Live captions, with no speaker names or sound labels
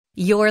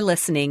You're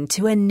listening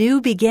to A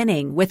New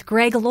Beginning with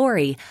Greg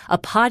Laurie, a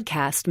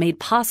podcast made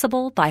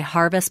possible by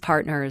Harvest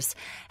Partners,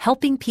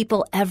 helping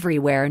people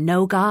everywhere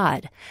know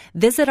God.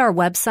 Visit our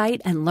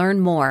website and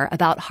learn more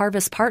about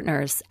Harvest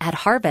Partners at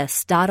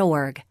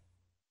harvest.org.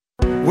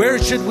 Where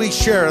should we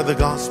share the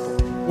gospel?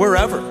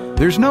 Wherever.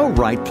 There's no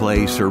right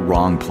place or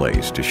wrong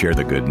place to share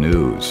the good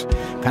news.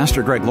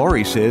 Pastor Greg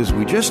Laurie says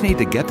we just need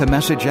to get the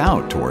message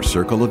out to our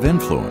circle of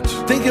influence.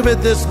 Think of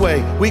it this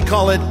way. We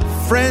call it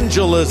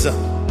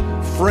frangelism.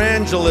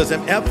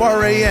 Frangelism,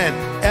 F-R-A-N.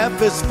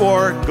 F is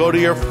for go to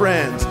your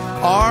friends.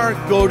 R,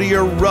 go to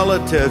your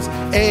relatives.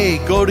 A,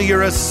 go to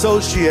your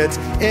associates.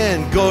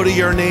 N, go to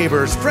your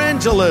neighbors.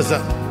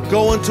 Frangelism.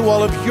 Go into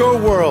all of your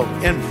world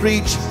and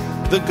preach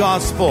the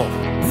gospel.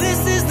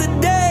 This is the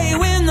day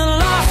when the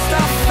lost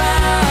are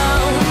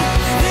found.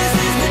 This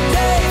is the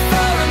day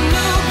for a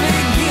new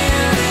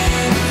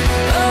beginning.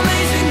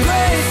 Amazing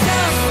grace,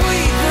 how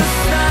sweet the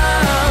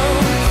sound.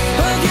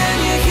 Again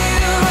you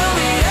hear all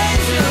the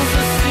angels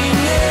are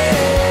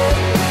singing.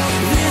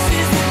 This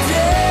is the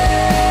day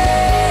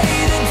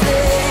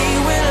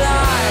when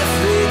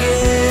life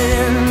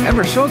begins. And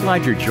we're so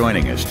glad you're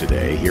joining us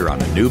today here on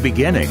A New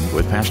Beginning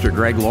with Pastor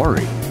Greg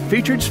Laurie,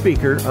 featured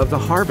speaker of the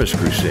Harvest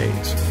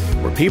Crusades,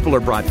 where people are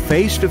brought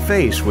face to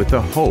face with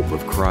the hope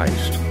of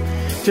Christ.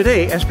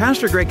 Today, as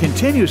Pastor Greg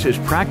continues his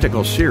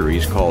practical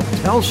series called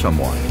Tell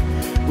Someone,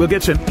 we'll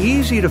get some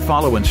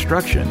easy-to-follow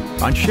instruction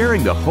on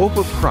sharing the hope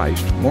of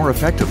Christ more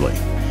effectively.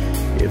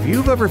 If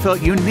you've ever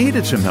felt you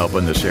needed some help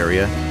in this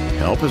area,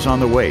 help is on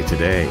the way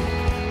today.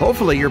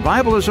 Hopefully, your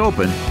Bible is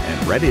open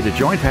and ready to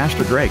join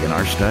Pastor Greg in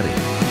our study.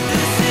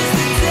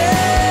 This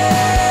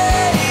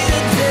is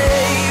the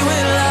day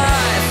when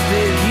life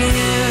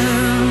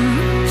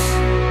begins.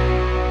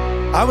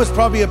 I was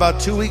probably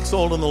about 2 weeks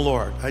old in the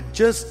Lord. I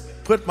just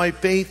put my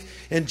faith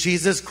in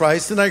Jesus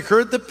Christ, and I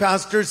heard the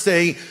pastor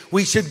say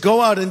we should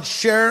go out and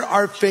share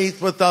our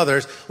faith with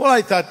others. Well,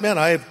 I thought, man,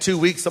 I have 2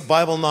 weeks of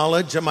Bible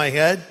knowledge in my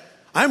head.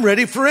 I'm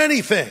ready for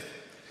anything.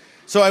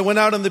 So I went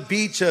out on the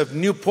beach of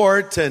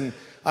Newport, and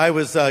I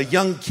was a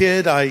young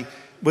kid. I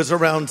was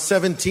around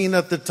 17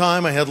 at the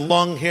time. I had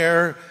long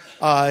hair,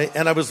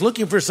 and I was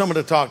looking for someone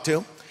to talk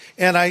to.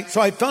 And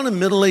so I found a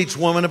middle-aged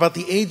woman about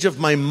the age of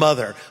my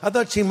mother. I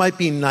thought she might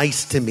be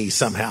nice to me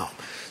somehow.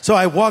 So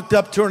I walked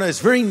up to her and I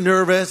was very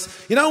nervous.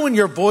 You know when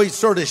your voice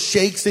sort of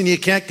shakes and you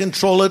can't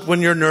control it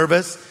when you're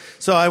nervous?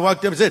 So I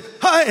walked up and said,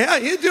 "Hi, how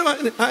you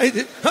doing?" Hi.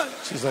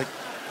 She's like,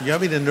 "You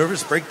having a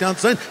nervous breakdown,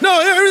 son?" "No,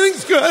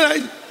 everything's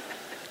good.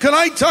 Can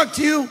I talk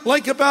to you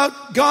like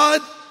about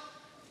God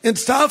and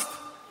stuff?"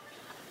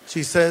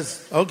 She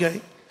says,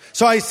 "Okay."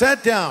 So I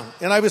sat down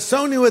and I was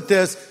so new at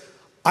this,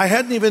 I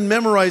hadn't even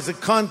memorized the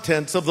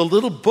contents of the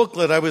little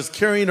booklet I was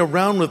carrying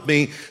around with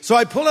me. So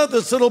I pulled out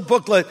this little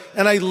booklet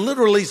and I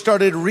literally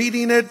started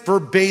reading it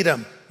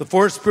verbatim. The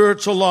Four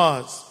Spiritual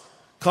Laws.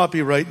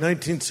 Copyright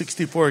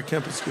 1964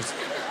 Campus Crusade.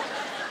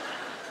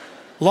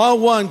 Law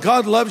 1,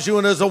 God loves you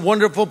and has a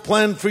wonderful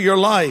plan for your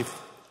life.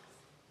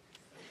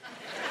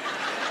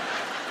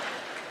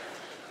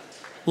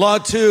 Law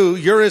 2,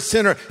 you're a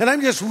sinner. And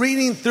I'm just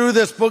reading through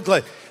this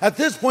booklet. At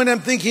this point,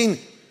 I'm thinking,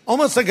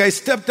 almost like I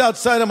stepped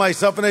outside of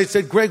myself and I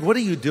said, "Greg, what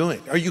are you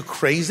doing? Are you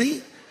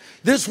crazy?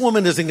 This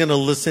woman isn't going to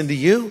listen to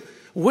you.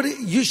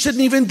 You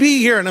shouldn't even be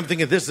here." And I'm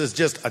thinking, this is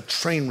just a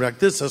train wreck.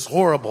 This is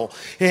horrible.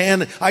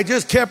 And I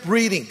just kept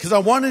reading because I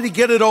wanted to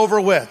get it over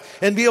with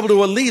and be able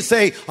to at least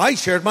say, I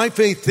shared my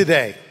faith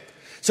today.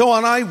 So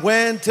on I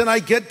went, and I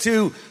get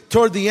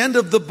toward the end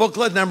of the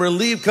booklet, and I'm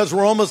relieved because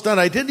we're almost done.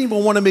 I didn't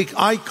even want to make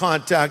eye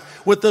contact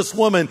with this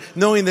woman,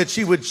 knowing that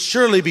she would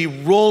surely be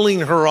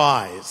rolling her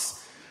eyes.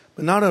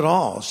 But not at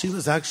all. She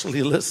was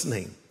actually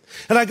listening.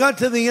 And I got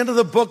to the end of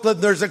the booklet.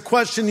 There's a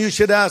question you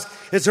should ask.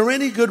 Is there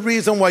any good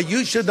reason why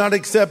you should not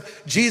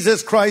accept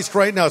Jesus Christ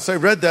right now? So I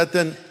read that,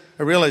 then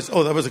I realized,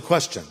 oh, that was a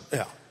question.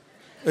 Yeah.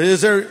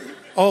 Is there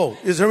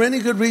any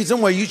good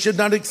reason why you should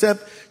not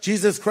accept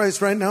Jesus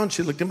Christ right now? And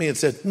she looked at me and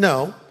said,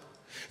 "No."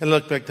 And I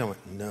looked back down and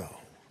went, "No.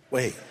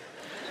 Wait.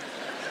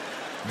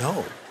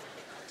 No.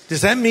 Does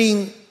that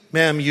mean,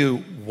 ma'am,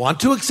 you want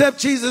to accept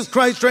Jesus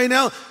Christ right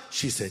now?"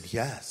 She said,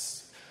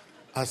 "Yes."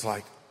 I was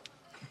like,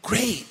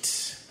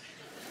 great.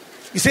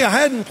 You see, I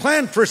hadn't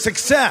planned for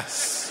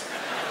success.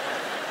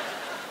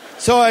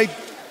 So I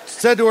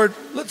said to her,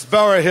 "Let's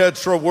bow our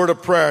heads for a word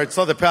of prayer." I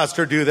saw the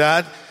pastor do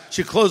that.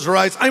 She closed her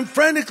eyes. I'm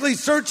frantically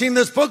searching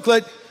this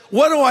booklet.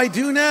 What do I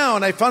do now?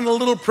 And I found a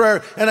little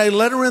prayer, and I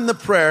led her in the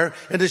prayer.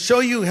 And to show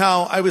you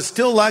how I was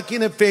still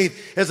lacking in faith,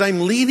 as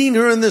I'm leading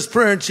her in this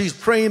prayer and she's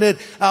praying it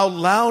out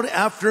loud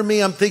after me,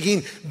 I'm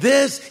thinking,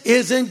 this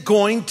isn't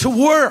going to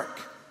work.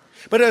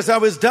 But as I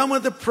was done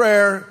with the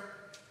prayer,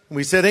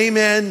 we said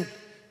amen,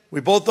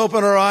 we both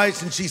opened our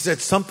eyes, and she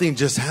said, "Something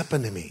just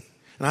happened to me."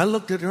 And I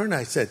looked at her and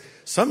I said,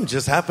 "Something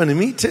just happened to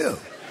me too."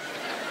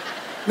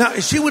 Now,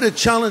 if she would have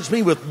challenged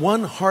me with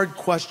one hard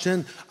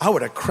question, I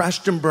would have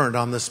crashed and burned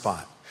on the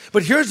spot.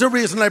 But here's the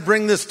reason I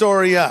bring this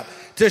story up.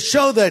 To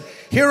show that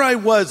here I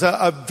was,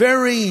 a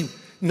very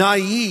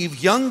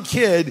naive young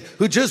kid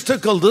who just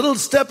took a little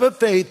step of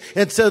faith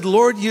and said,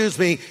 Lord, use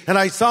me. And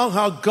I saw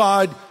how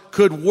God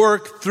could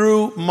work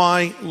through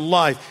my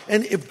life.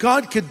 And if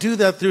God could do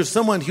that through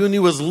someone who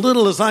knew as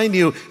little as I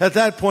knew at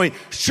that point,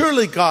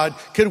 surely God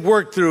could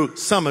work through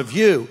some of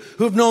you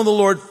who've known the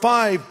Lord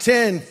 5,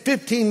 10,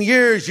 15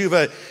 years. You've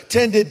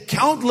attended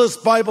countless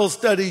Bible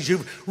studies.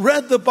 You've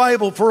read the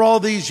Bible for all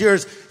these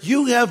years.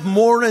 You have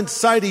more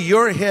inside of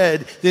your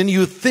head than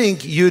you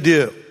think you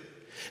do.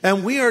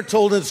 And we are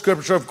told in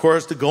Scripture, of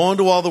course, to go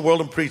into all the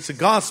world and preach the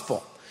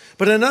gospel.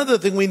 But another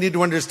thing we need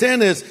to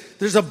understand is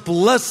there's a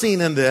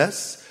blessing in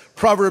this.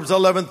 Proverbs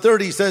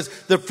 11:30 says,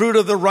 the fruit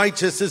of the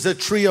righteous is a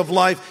tree of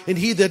life, and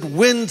he that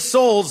wins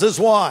souls is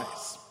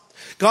wise.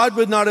 God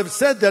would not have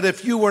said that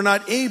if you were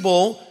not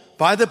able,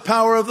 by the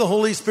power of the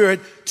Holy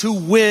Spirit, to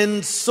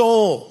win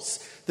souls.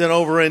 Then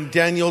over in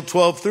Daniel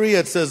 12:3,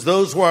 it says,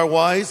 those who are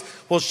wise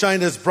will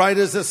shine as bright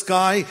as the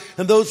sky,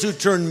 and those who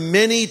turn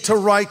many to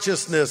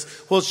righteousness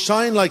will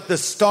shine like the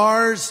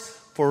stars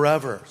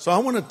forever. So I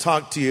want to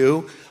talk to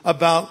you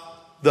about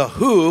the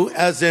who,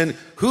 as in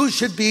who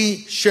should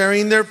be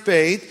sharing their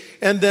faith,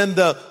 and then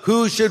the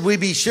who should we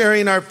be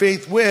sharing our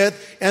faith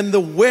with, and the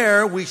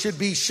where we should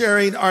be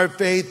sharing our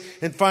faith,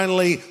 and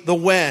finally the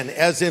when,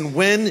 as in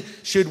when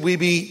should we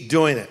be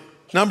doing it.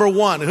 Number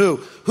one, who?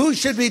 Who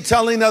should be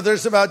telling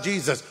others about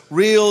Jesus?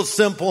 Real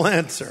simple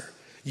answer.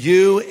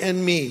 You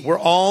and me. We're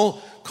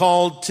all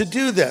called to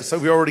do this. So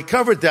we already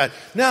covered that.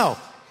 Now,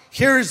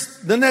 here's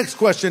the next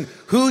question.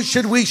 Who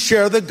should we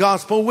share the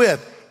gospel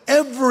with?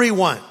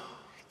 Everyone.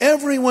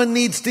 Everyone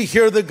needs to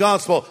hear the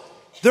gospel.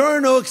 There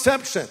are no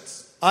exceptions.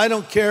 I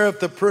don't care if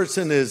the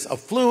person is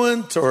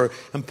affluent or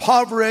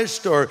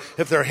impoverished, or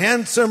if they're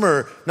handsome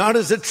or not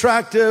as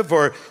attractive,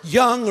 or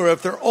young, or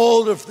if they're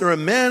old, if they're a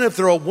man, if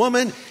they're a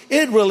woman.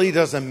 It really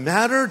doesn't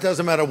matter. It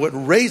doesn't matter what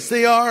race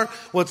they are,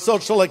 what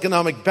social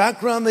economic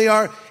background they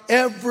are.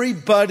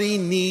 Everybody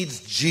needs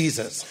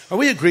Jesus. Are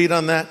we agreed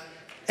on that?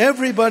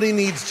 Everybody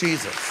needs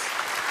Jesus.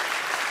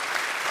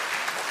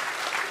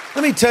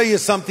 Let me tell you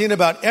something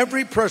about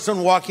every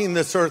person walking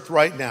this earth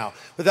right now.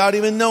 Without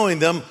even knowing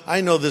them,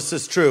 I know this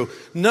is true.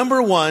 Number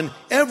one,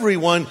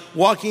 everyone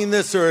walking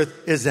this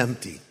earth is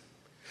empty.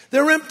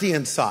 They're empty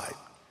inside.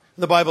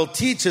 The Bible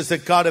teaches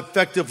that God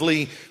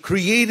effectively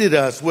created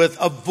us with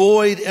a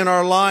void in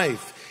our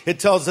life. It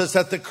tells us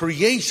that the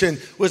creation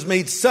was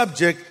made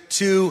subject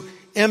to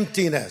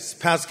emptiness.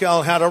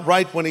 Pascal had it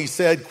right when he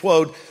said,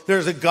 quote,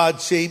 there's a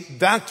God-shaped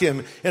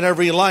vacuum in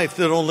every life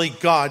that only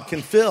God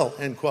can fill,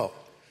 end quote.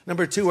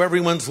 Number two,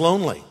 everyone's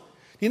lonely.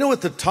 You know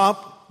what the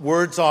top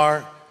words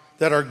are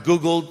that are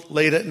Googled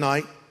late at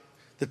night?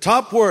 The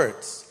top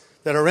words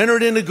that are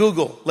entered into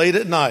Google late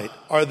at night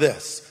are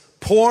this: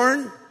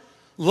 porn,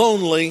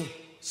 lonely,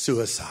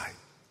 suicide.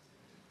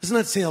 Doesn't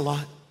that say a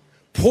lot?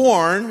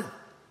 Porn,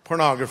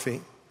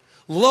 pornography,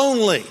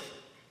 lonely,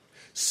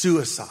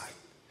 suicide.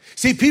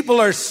 See, people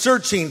are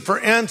searching for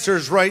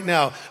answers right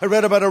now. I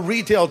read about a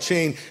retail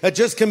chain that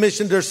just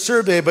commissioned a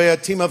survey by a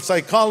team of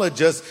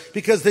psychologists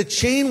because the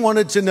chain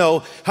wanted to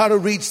know how to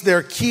reach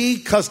their key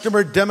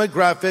customer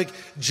demographic,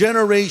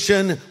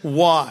 Generation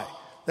Y.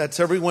 That's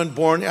everyone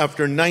born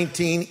after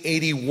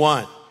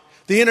 1981.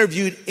 They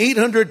interviewed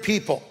 800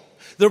 people.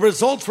 The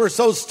results were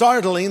so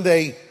startling,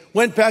 they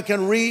went back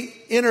and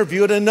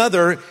re-interviewed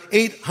another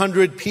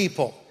 800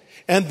 people.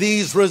 And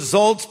these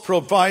results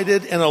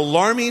provided an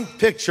alarming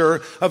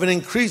picture of an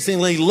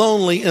increasingly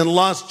lonely and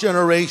lost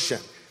generation.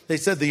 They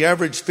said the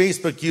average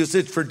Facebook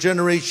usage for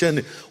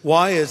Generation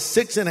Y is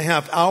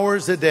 6.5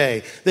 hours a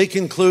day. They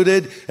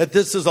concluded that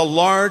this is a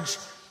large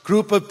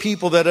group of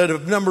people that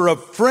have a number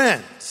of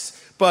friends,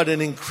 but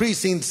an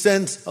increasing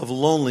sense of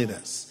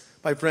loneliness.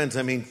 By friends,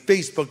 I mean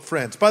Facebook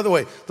friends. By the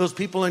way, those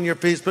people on your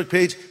Facebook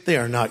page, they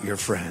are not your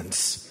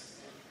friends.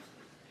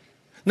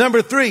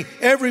 Number three,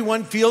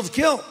 everyone feels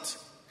guilt.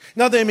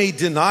 Now, they may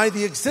deny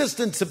the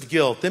existence of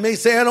guilt. They may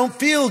say, I don't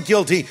feel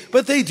guilty,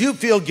 but they do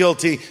feel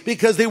guilty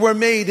because they were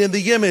made in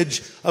the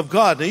image of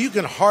God. Now, you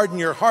can harden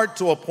your heart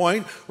to a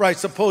point where I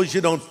suppose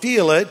you don't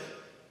feel it,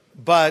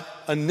 but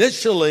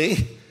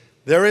initially,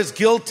 there is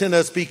guilt in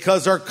us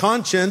because our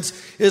conscience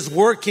is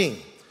working.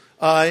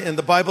 And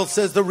the Bible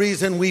says the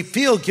reason we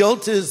feel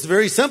guilt is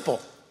very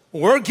simple.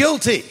 We're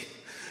guilty.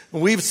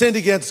 We've sinned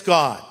against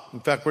God. In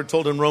fact, we're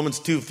told in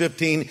Romans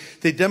 2:15,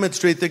 they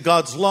demonstrate that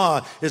God's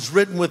law is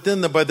written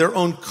within them by their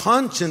own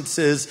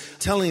consciences,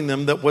 telling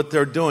them that what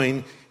they're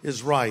doing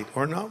is right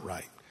or not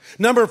right.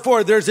 Number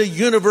four, there's a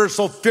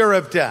universal fear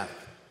of death.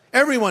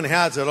 Everyone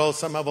has it. Oh,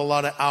 some have a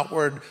lot of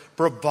outward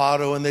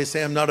bravado, and they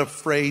say, I'm not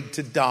afraid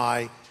to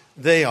die.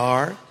 They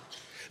are.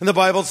 And the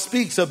Bible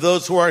speaks of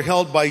those who are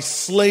held by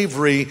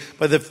slavery,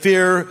 by the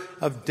fear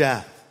of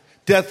death.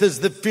 Death is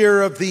the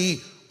fear of the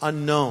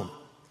unknown.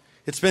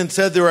 It's been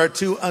said there are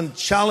two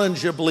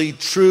unchallengeably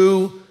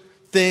true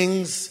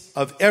things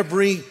of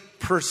every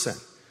person.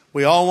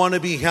 We all want to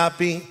be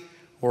happy.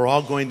 We're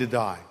all going to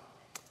die.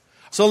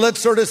 So let's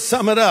sort of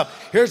sum it up.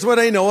 Here's what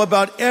I know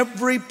about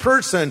every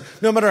person,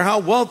 no matter how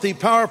wealthy,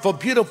 powerful,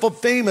 beautiful,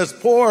 famous,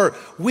 poor,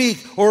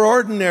 weak, or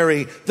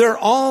ordinary. They're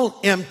all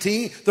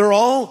empty. They're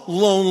all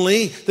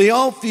lonely. They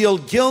all feel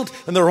guilt,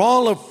 and they're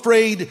all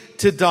afraid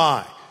to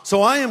die.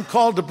 So I am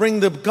called to bring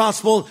the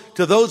gospel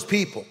to those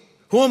people.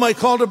 Who am I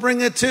called to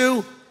bring it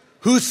to?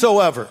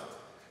 Whosoever.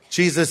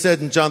 Jesus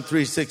said in John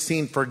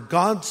 3:16, for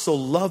God so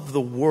loved the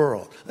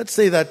world. Let's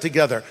say that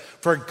together.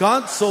 For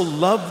God so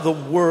loved the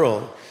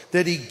world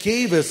that he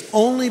gave his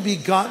only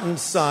begotten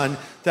Son,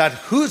 that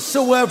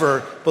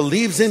whosoever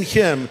believes in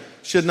him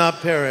should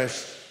not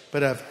perish,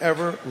 but have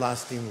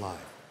everlasting life.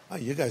 Oh,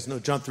 you guys know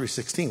John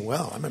 3:16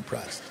 well. I'm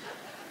impressed.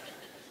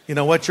 You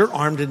know what? You're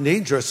armed and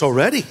dangerous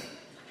already.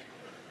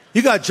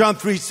 You got John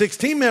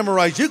 3:16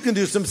 memorized. You can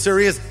do some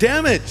serious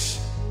damage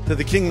to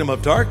the kingdom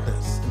of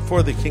darkness and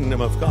for the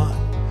kingdom of God.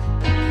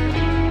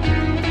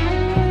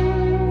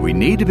 We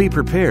need to be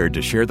prepared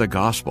to share the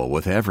gospel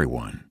with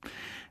everyone.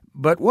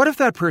 But what if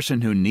that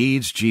person who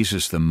needs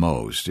Jesus the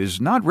most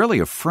is not really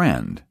a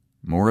friend,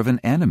 more of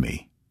an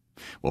enemy?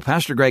 Well,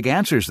 Pastor Greg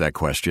answers that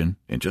question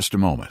in just a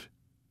moment.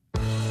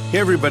 Hey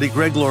everybody,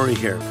 Greg Laurie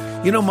here.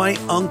 You know, my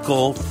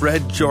uncle,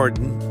 Fred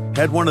Jordan,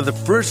 had one of the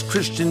first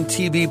Christian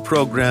TV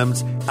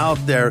programs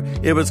out there.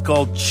 It was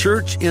called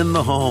Church in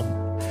the Home.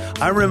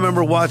 I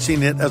remember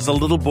watching it as a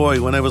little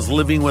boy when I was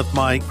living with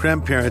my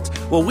grandparents.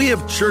 Well, we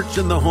have Church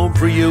in the Home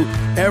for you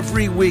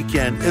every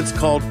weekend. It's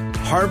called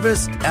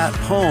Harvest at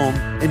Home,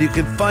 and you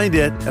can find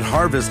it at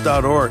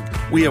harvest.org.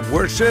 We have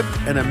worship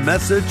and a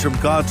message from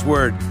God's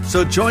Word.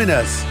 So join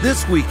us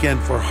this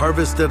weekend for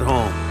Harvest at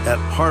Home at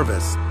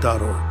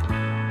harvest.org.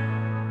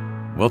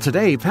 Well,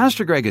 today,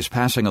 Pastor Greg is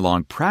passing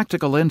along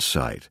practical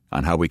insight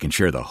on how we can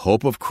share the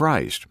hope of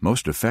Christ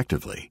most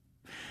effectively.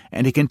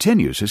 And he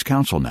continues his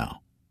counsel now.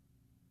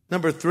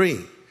 Number 3,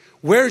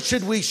 where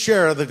should we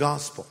share the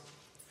gospel?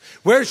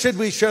 Where should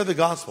we share the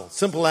gospel?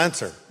 Simple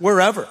answer,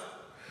 wherever.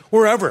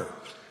 Wherever.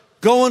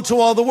 Go into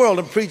all the world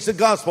and preach the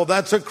gospel.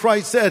 That's what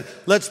Christ said.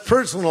 Let's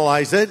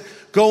personalize it.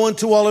 Go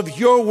into all of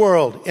your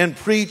world and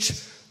preach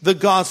the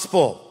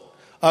gospel.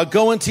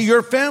 Go into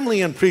your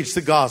family and preach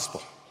the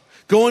gospel.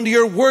 Go into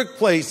your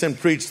workplace and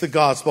preach the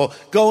gospel.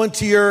 Go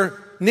into your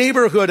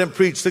neighborhood and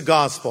preach the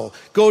gospel.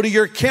 Go to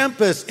your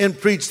campus and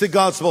preach the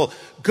gospel.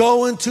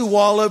 Go into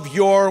all of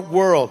your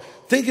world.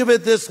 Think of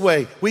it this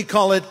way. We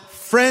call it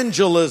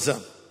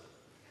frangelism.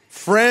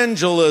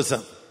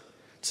 Frangelism.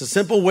 It's a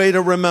simple way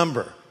to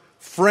remember.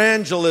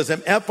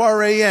 Frangelism.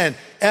 F-R-A-N.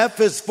 F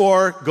is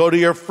for go to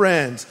your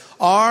friends.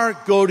 R,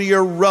 go to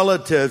your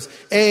relatives.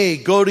 A,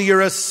 go to your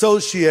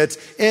associates.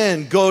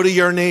 N, go to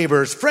your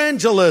neighbors.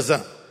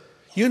 Frangelism.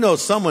 You know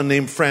someone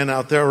named Fran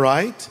out there,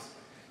 right?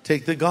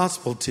 Take the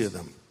gospel to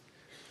them.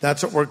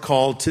 That's what we're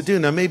called to do.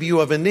 Now, maybe you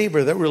have a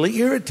neighbor that really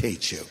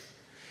irritates you,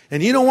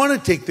 and you don't want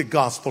to take the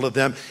gospel to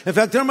them. In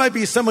fact, there might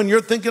be someone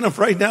you're thinking of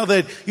right now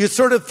that you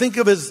sort of think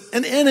of as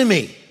an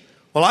enemy.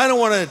 Well, I don't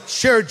want to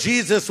share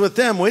Jesus with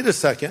them. Wait a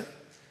second.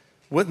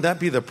 Wouldn't that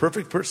be the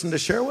perfect person to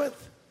share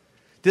with?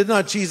 Did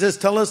not Jesus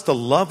tell us to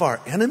love our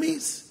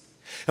enemies?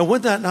 And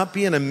would that not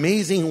be an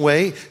amazing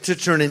way to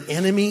turn an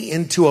enemy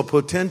into a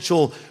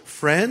potential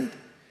friend?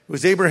 It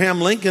was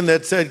Abraham Lincoln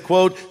that said,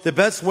 quote, the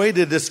best way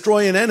to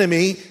destroy an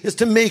enemy is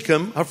to make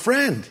him a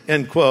friend,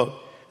 end quote.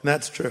 And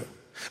that's true.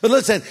 But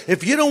listen,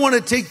 if you don't want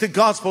to take the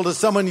gospel to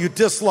someone you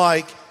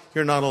dislike,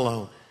 you're not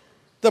alone.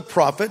 The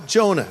prophet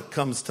Jonah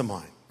comes to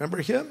mind.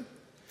 Remember him?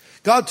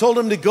 God told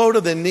him to go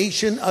to the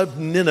nation of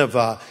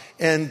Nineveh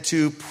and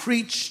to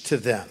preach to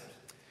them.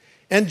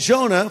 And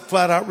Jonah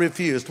flat out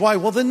refused. Why?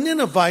 Well, the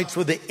Ninevites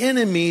were the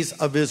enemies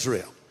of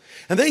Israel.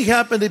 And they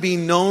happened to be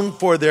known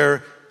for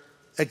their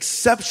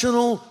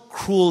exceptional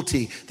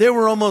cruelty. They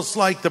were almost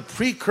like the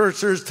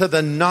precursors to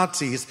the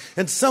Nazis,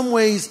 in some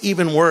ways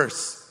even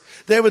worse.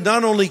 They would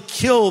not only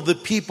kill the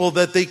people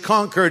that they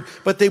conquered,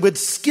 but they would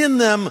skin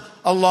them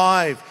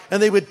alive.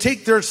 And they would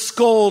take their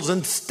skulls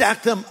and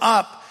stack them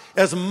up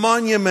as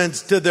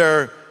monuments to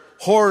their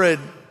horrid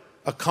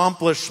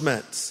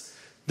accomplishments.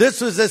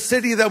 This was a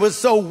city that was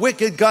so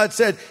wicked, God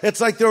said,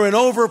 it's like they're an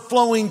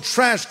overflowing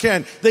trash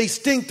can. They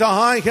stink to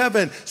high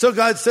heaven. So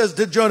God says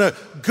to Jonah,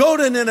 go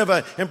to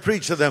Nineveh and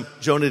preach to them.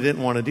 Jonah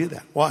didn't want to do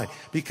that. Why?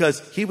 Because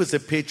he was a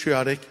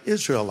patriotic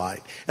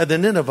Israelite. And the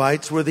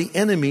Ninevites were the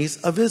enemies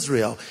of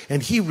Israel.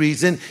 And he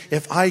reasoned,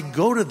 if I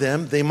go to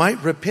them, they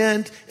might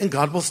repent and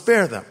God will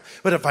spare them.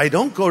 But if I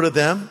don't go to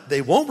them,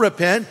 they won't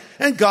repent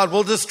and God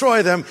will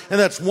destroy them. And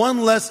that's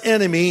one less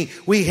enemy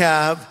we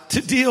have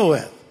to deal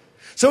with.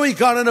 So he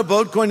got in a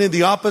boat going in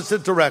the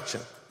opposite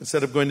direction.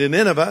 Instead of going to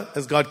Nineveh,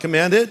 as God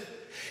commanded,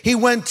 he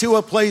went to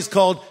a place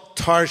called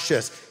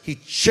Tarshish. He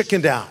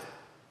chickened out.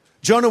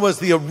 Jonah was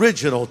the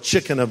original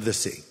chicken of the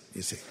sea,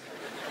 you see.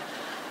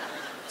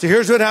 So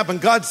here's what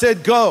happened. God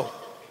said, go.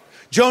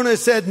 Jonah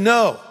said,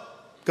 no.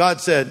 God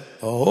said,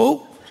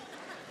 oh.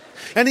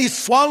 And he's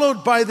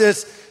swallowed by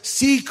this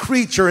sea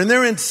creature. And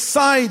they're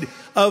inside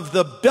of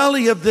the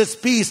belly of this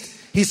beast.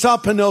 He saw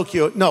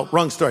Pinocchio. No,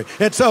 wrong story.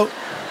 And so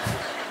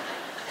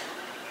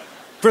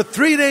for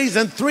 3 days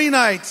and 3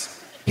 nights,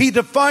 He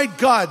defied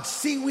God.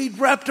 Seaweed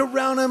wrapped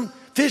around him,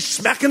 fish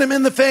smacking him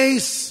in the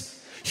face,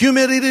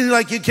 humidity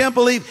like you can't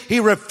believe. He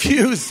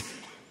refused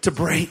to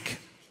break.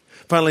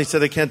 Finally he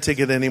said, I can't take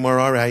it anymore.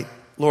 All right,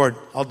 Lord,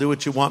 I'll do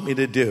what you want me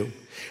to do.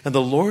 And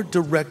the Lord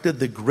directed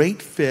the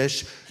great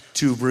fish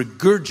to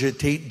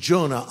regurgitate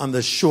Jonah on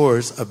the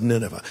shores of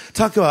Nineveh.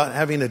 Talk about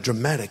having a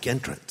dramatic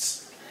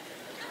entrance.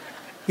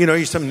 You know,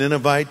 you're some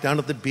Ninevite down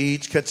at the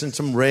beach, catching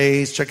some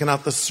rays, checking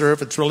out the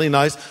surf. It's really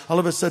nice. All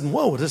of a sudden,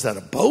 whoa, what is that,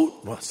 a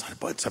boat? Well, it's not a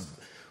boat.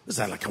 Is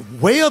that like a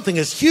whale thing?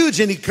 It's huge.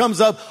 And he comes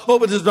up,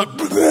 opens his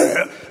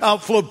mouth,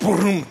 outflow,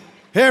 boom.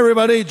 Hey,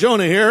 everybody,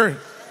 Jonah here.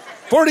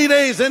 40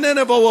 days and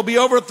Nineveh will be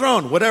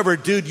overthrown. Whatever,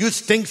 dude, you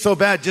stink so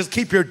bad. Just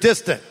keep your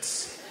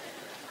distance.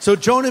 So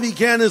Jonah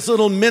began his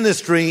little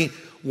ministry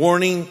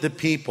warning the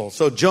people.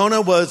 So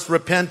Jonah was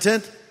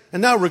repentant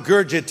and now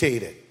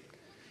regurgitated.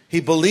 He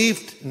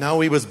believed,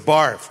 now he was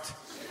barfed.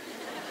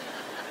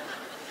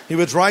 He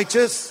was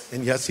righteous,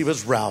 and yes, he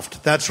was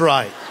Ralphed. That's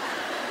right.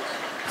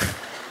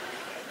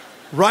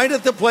 Right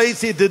at the place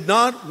he did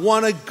not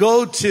want to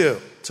go to.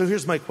 So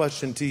here's my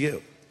question to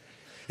you.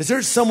 Is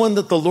there someone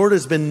that the Lord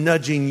has been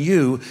nudging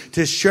you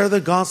to share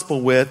the gospel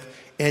with,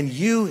 and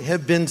you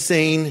have been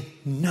saying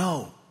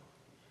no?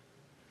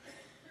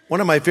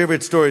 One of my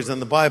favorite stories in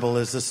the Bible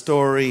is the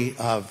story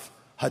of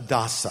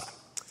Hadassah.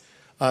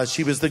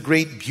 She was the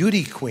great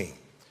beauty queen.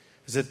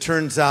 As it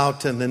turns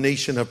out, in the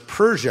nation of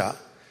Persia,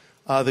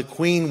 the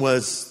queen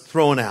was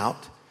thrown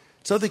out.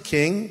 So the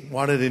king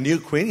wanted a new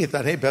queen. He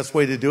thought, hey, best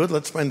way to do it,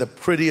 let's find the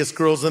prettiest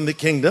girls in the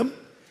kingdom,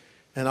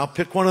 and I'll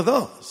pick one of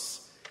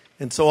those.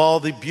 And so all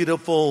the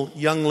beautiful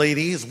young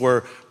ladies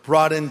were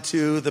brought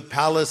into the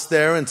palace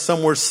there, and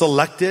some were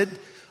selected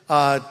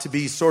to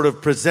be sort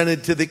of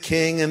presented to the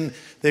king, and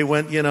they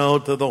went,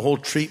 to the whole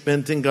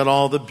treatment and got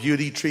all the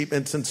beauty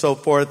treatments and so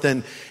forth.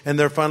 And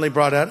they're finally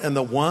brought out. And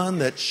the one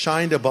that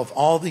shined above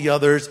all the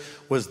others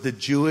was the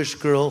Jewish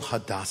girl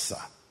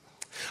Hadassah.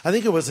 I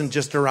think it wasn't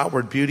just her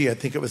outward beauty. I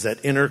think it was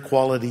that inner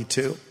quality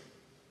too.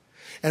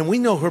 And we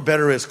know her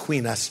better as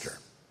Queen Esther.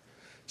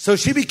 So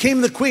she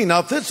became the queen. Now,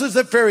 if this was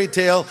a fairy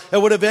tale,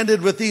 it would have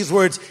ended with these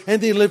words,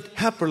 and they lived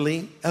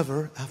happily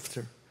ever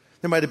after.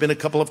 There might have been a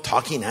couple of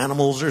talking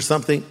animals or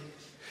something.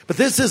 But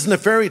this isn't a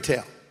fairy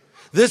tale.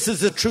 This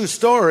is a true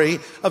story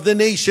of the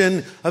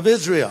nation of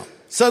Israel.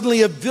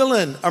 Suddenly a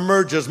villain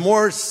emerges,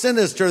 more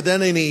sinister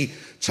than any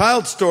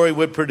child story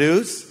would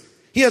produce.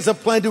 He has a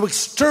plan to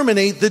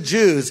exterminate the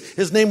Jews.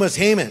 His name was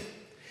Haman.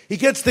 He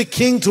gets the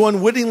king to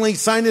unwittingly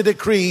sign a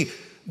decree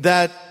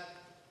that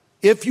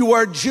if you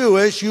are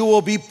Jewish, you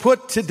will be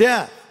put to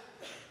death.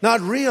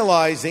 Not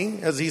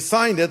realizing, as he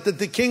signed it, that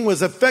the king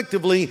was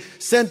effectively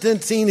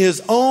sentencing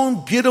his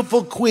own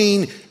beautiful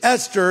queen,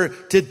 Esther,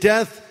 to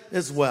death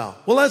as well.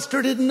 Well,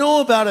 Esther didn't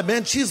know about it,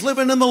 man. She's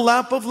living in the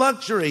lap of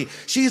luxury.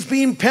 She's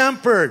being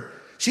pampered.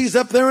 She's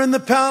up there in the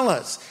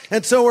palace.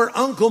 And so her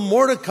uncle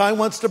Mordecai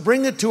wants to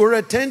bring it to her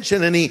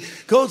attention. And he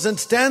goes and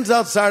stands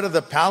outside of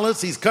the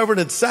palace. He's covered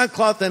in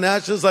sackcloth and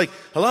ashes like,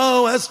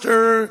 hello,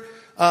 Esther.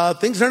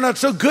 Things are not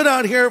so good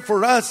out here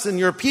for us and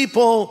your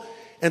people.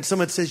 And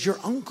someone says, your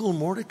uncle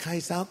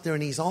Mordecai's out there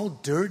and he's all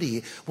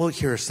dirty. Well,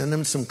 here, send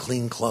him some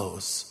clean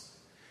clothes.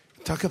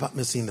 Talk about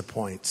missing the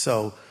point.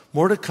 So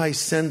Mordecai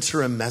sends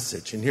her a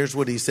message, and here's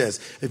what he says.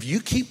 If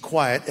you keep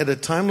quiet at a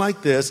time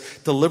like this,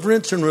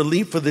 deliverance and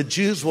relief for the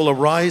Jews will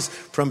arise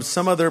from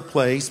some other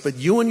place, but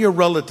you and your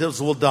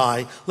relatives will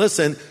die.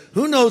 Listen,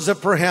 who knows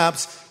if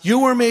perhaps you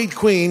were made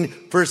queen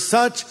for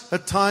such a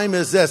time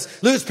as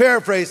this? Loose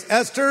paraphrase,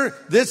 Esther,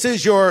 this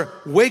is your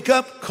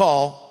wake-up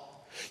call.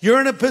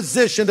 You're in a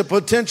position to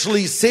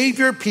potentially save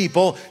your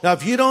people. Now,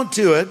 if you don't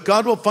do it,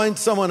 God will find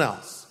someone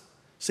else.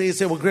 So you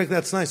say, well, Greg,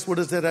 that's nice. What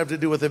does that have to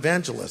do with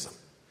evangelism?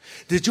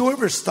 Did you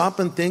ever stop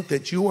and think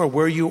that you are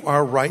where you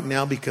are right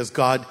now because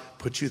God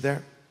put you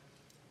there?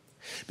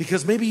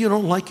 Because maybe you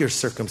don't like your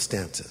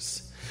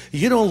circumstances.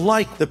 You don't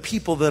like the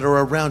people that are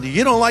around you.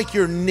 You don't like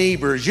your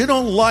neighbors. You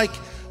don't like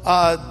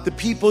the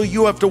people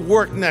you have to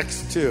work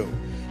next to.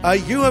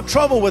 You have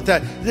trouble with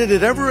that. Did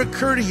it ever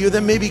occur to you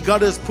that maybe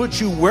God has put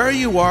you where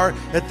you are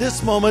at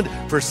this moment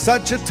for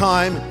such a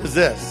time as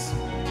this?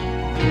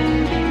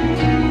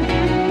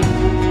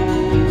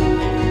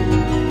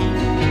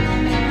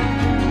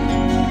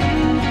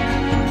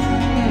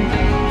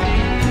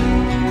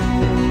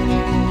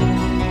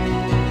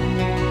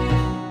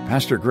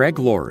 Pastor Greg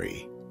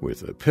Laurie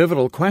with a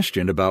pivotal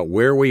question about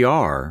where we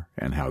are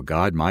and how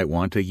God might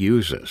want to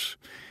use us.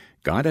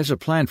 God has a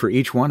plan for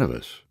each one of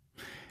us.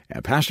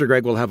 And Pastor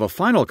Greg will have a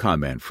final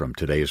comment from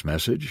today's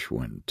message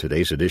when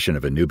today's edition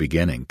of A New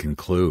Beginning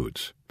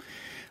concludes.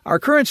 Our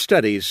current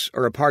studies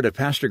are a part of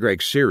Pastor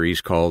Greg's series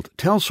called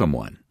Tell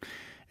Someone.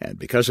 And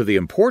because of the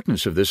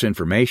importance of this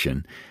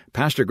information,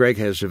 Pastor Greg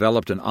has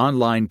developed an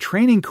online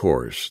training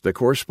course that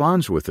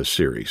corresponds with the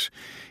series.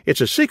 It's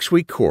a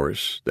 6-week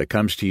course that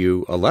comes to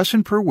you a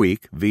lesson per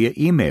week via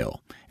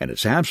email, and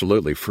it's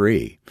absolutely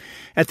free.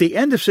 At the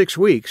end of 6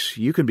 weeks,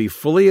 you can be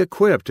fully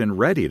equipped and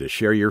ready to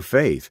share your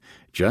faith,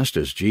 just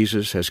as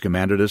Jesus has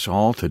commanded us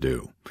all to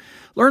do.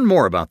 Learn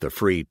more about the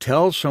free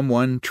Tell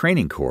Someone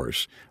training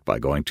course by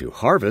going to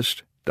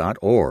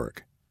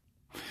harvest.org.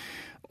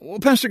 Well,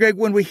 Pastor Greg,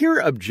 when we hear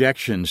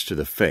objections to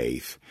the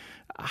faith,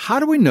 how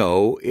do we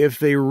know if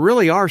they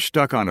really are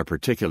stuck on a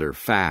particular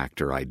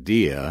fact or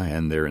idea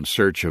and they're in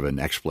search of an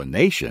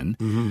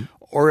explanation,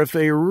 or if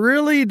they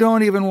really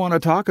don't even want to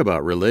talk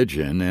about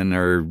religion and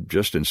are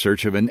just in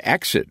search of an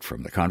exit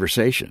from the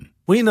conversation?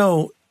 We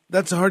know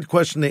that's a hard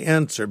question to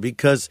answer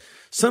because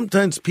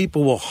sometimes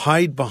people will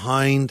hide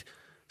behind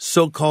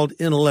so-called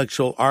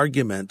intellectual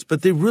arguments,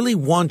 but they really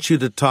want you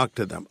to talk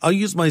to them. I'll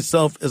use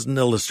myself as an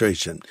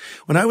illustration.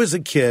 When I was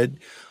a kid,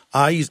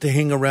 I used to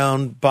hang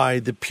around by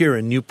the pier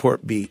in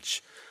Newport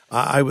Beach.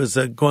 I was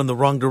going the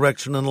wrong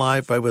direction in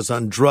life. I was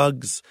on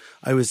drugs.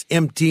 I was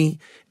empty.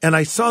 And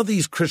I saw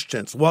these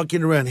Christians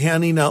walking around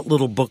handing out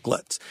little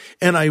booklets.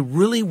 And I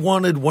really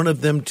wanted one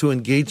of them to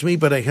engage me,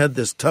 but I had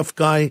this tough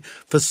guy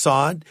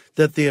facade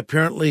that they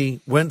apparently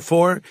went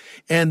for.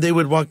 And they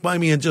would walk by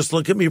me and just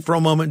look at me for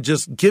a moment,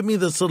 just give me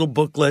this little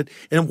booklet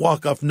and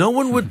walk off. No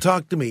one would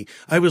talk to me.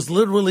 I was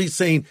literally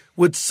saying,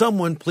 would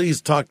someone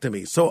please talk to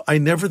me? So I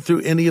never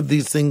threw any of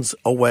these things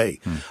away.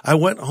 I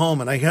went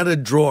home and I had a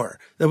drawer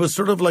that was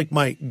sort of like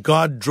my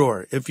God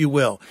drawer, if you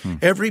will.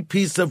 Every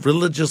piece of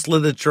religious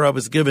literature I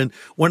was given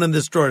went in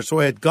this drawer. So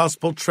I had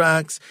gospel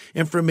tracts,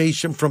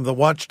 information from the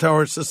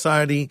Watchtower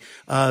Society,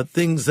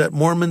 things that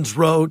Mormons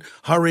wrote,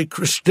 Hare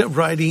Krishna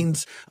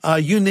writings,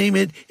 you name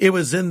it, it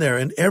was in there.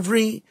 And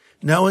every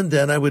now and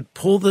then I would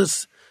pull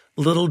this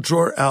little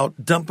drawer out,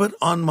 dump it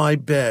on my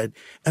bed,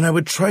 and I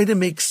would try to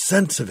make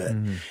sense of it.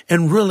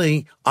 And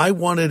really, I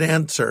wanted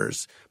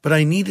answers, but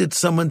I needed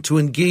someone to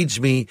engage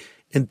me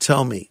and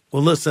tell me,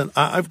 well, listen,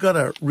 I've got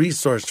a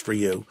resource for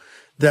you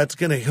that's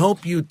going to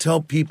help you tell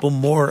people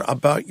more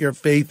about your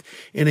faith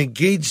and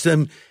engage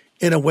them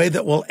in a way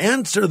that will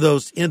answer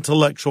those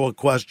intellectual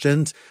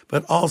questions,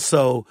 but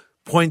also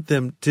point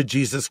them to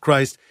Jesus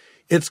Christ.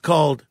 It's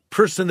called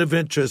Person of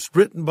Interest,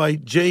 written by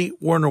J.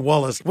 Warner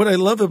Wallace. What I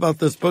love about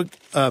this book,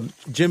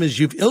 Jim, is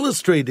you've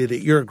illustrated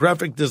it. You're a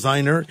graphic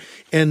designer,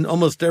 and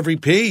almost every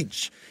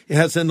page it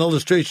has an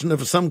illustration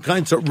of some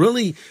kind, so it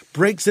really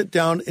breaks it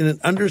down in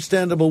an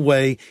understandable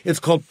way.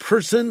 It's called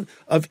Person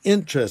of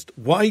Interest,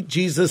 Why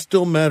Jesus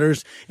Still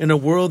Matters in a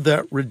World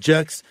That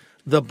Rejects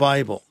the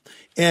Bible.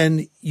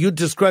 And you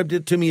described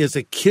it to me as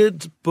a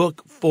kid's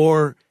book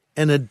for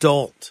an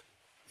adult.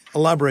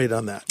 Elaborate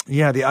on that.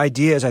 Yeah, the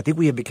idea is I think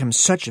we have become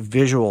such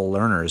visual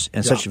learners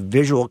and such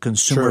visual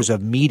consumers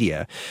of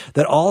media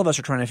that all of us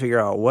are trying to figure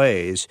out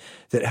ways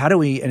that how do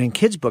we – and in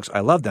kids' books, I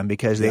love them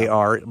because they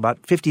are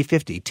about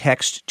 50-50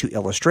 text to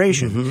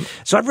illustration.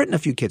 So I've written a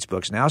few kids'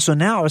 books now. So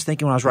now I was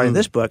thinking when I was writing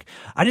this book,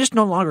 I'm just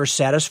no longer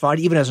satisfied,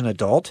 even as an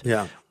adult,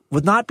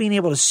 with not being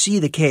able to see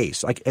the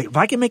case. Like if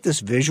I can make this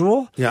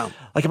visual,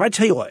 like if I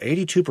tell you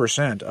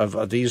 82%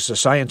 of these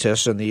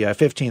scientists in the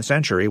 15th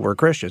century were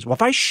Christians, well,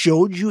 if I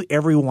showed you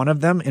every one of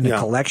them in a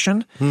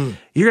collection,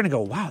 you're going to go,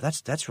 wow,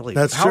 that's really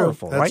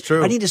powerful, true. right?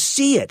 True. I need to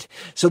see it.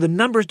 So the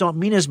numbers don't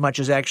mean as much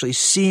as actually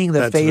seeing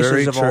the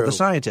faces of all the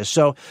scientists.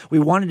 So we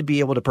wanted to be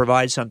able to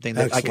provide something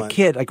that like a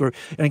kid, and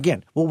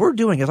again, what we're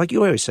doing is like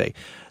you always say,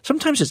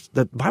 sometimes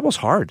the Bible's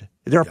hard.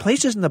 There are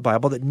places in the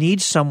Bible that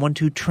need someone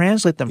to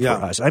translate them for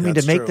us. I mean,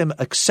 to make them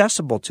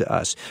accessible to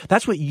us.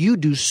 That's what you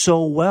do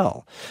so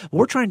well.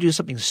 We're trying to do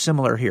something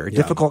similar here.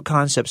 Difficult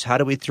concepts, how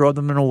do we throw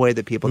them in a way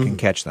that people can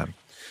catch them?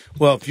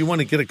 Well, if you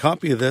want to get a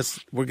copy of this,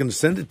 we're going to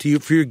send it to you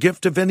for your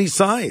gift of any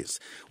size.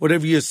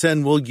 Whatever you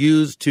send, we'll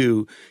use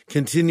to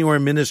continue our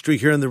ministry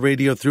here on the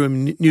radio through a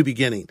new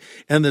beginning.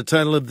 And the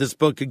title of this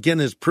book,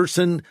 again, is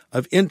Person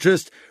of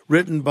Interest,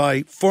 written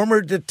by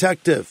former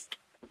detective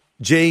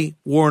J.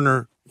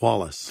 Warner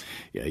Wallace.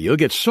 Yeah, you'll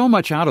get so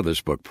much out of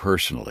this book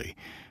personally,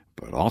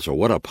 but also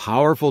what a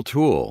powerful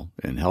tool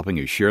in helping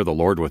you share the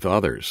Lord with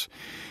others.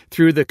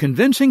 Through the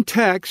convincing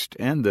text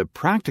and the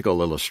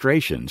practical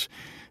illustrations,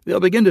 they'll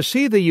begin to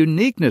see the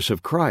uniqueness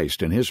of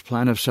Christ and His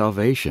plan of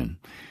salvation.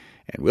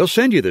 And we'll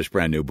send you this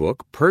brand new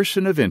book,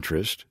 Person of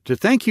Interest, to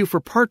thank you for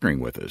partnering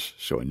with us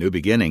so a new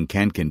beginning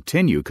can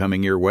continue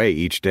coming your way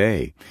each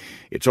day.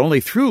 It's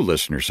only through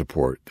listener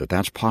support that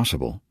that's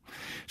possible.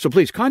 So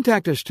please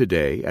contact us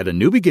today at A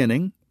New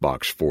Beginning,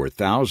 Box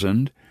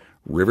 4000,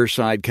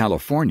 Riverside,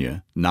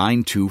 California,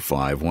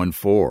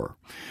 92514.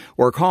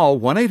 Or call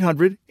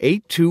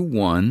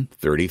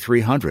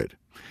 1-800-821-3300.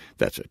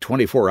 That's a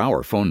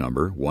 24-hour phone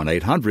number,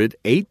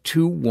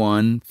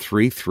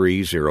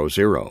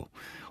 1-800-821-3300.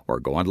 Or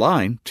go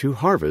online to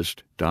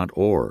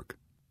harvest.org.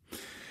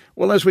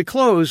 Well, as we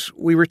close,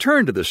 we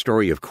return to the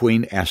story of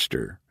Queen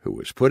Esther, who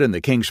was put in the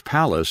king's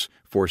palace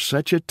for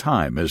such a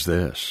time as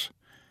this.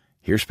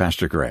 Here's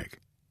Pastor Greg.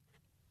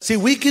 See,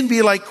 we can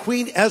be like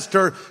Queen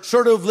Esther,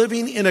 sort of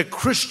living in a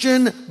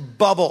Christian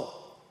bubble.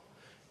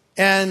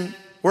 And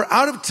we're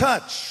out of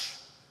touch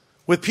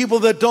with people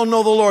that don't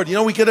know the Lord. You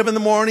know, we get up in the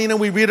morning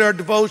and we read our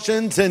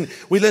devotions and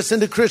we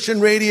listen to Christian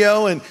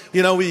radio and,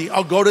 you know,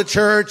 I'll go to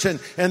church and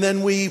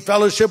then we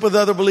fellowship with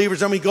other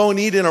believers and we go and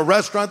eat in a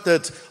restaurant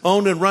that's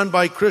owned and run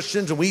by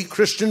Christians and we eat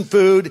Christian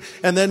food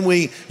and then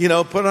we, you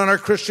know, put on our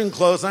Christian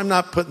clothes. I'm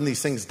not putting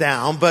these things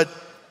down, but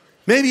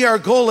maybe our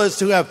goal is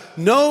to have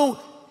no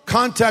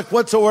contact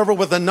whatsoever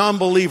with a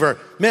non-believer.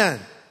 Man,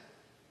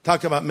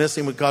 talk about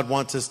missing what God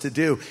wants us to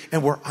do.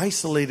 And we're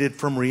isolated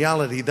from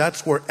reality.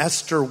 That's where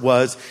Esther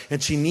was,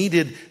 and she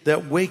needed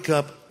that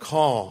wake-up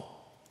call.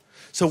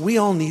 So we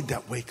all need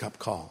that wake-up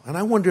call. And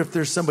I wonder if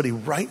there's somebody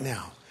right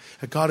now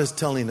that God is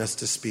telling us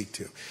to speak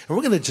to. And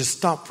we're going to just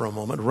stop for a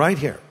moment right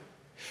here.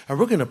 And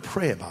we're going to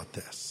pray about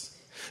this.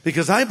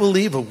 Because I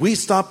believe if we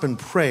stop and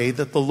pray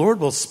that the Lord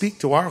will speak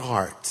to our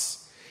hearts.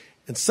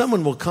 And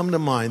someone will come to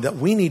mind that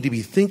we need to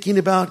be thinking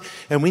about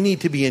and we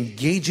need to be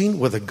engaging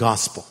with the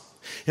gospel.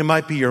 It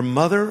might be your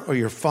mother or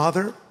your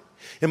father.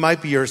 It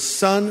might be your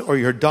son or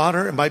your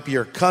daughter. It might be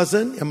your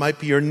cousin. It might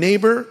be your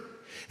neighbor.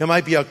 It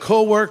might be a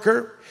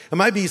coworker. It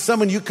might be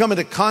someone you come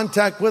into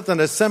contact with on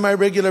a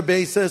semi-regular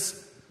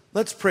basis.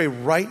 Let's pray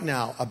right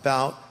now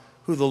about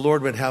who the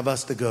Lord would have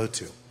us to go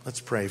to. Let's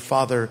pray.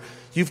 Father,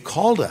 you've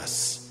called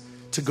us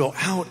to go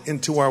out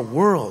into our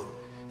world.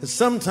 And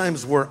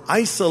sometimes we're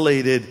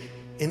isolated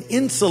and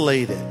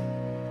insulated.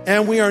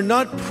 And we are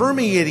not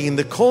permeating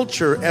the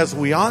culture as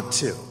we ought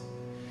to.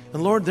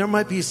 And Lord, there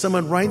might be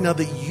someone right now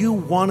that you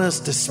want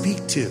us to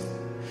speak to.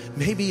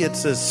 Maybe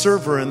it's a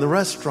server in the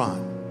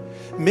restaurant.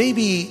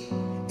 Maybe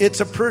it's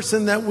a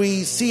person that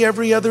we see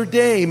every other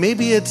day.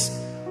 Maybe it's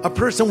a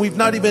person we've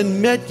not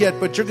even met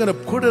yet, but you're going to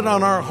put it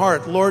on our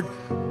heart. Lord,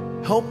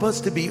 help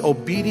us to be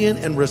obedient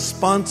and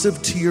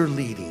responsive to your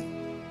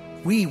leading.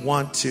 We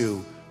want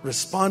to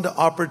respond to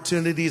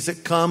opportunities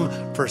that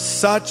come for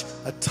such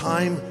a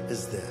time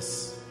as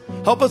this.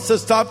 Help us to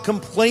stop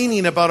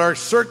complaining about our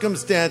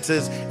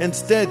circumstances.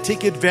 Instead,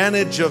 take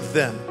advantage of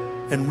them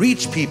and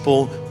reach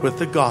people with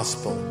the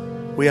gospel.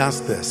 We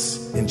ask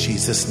this in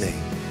Jesus'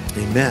 name.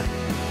 Amen.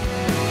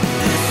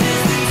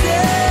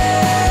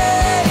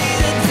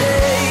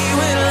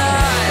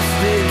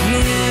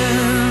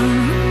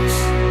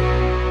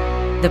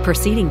 The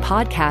preceding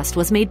podcast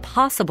was made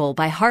possible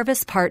by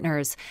Harvest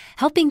Partners,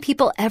 helping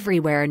people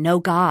everywhere know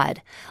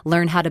God.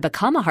 Learn how to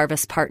become a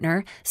Harvest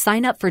Partner,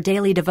 sign up for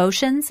daily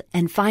devotions,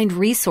 and find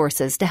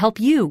resources to help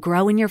you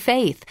grow in your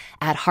faith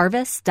at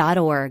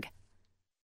harvest.org.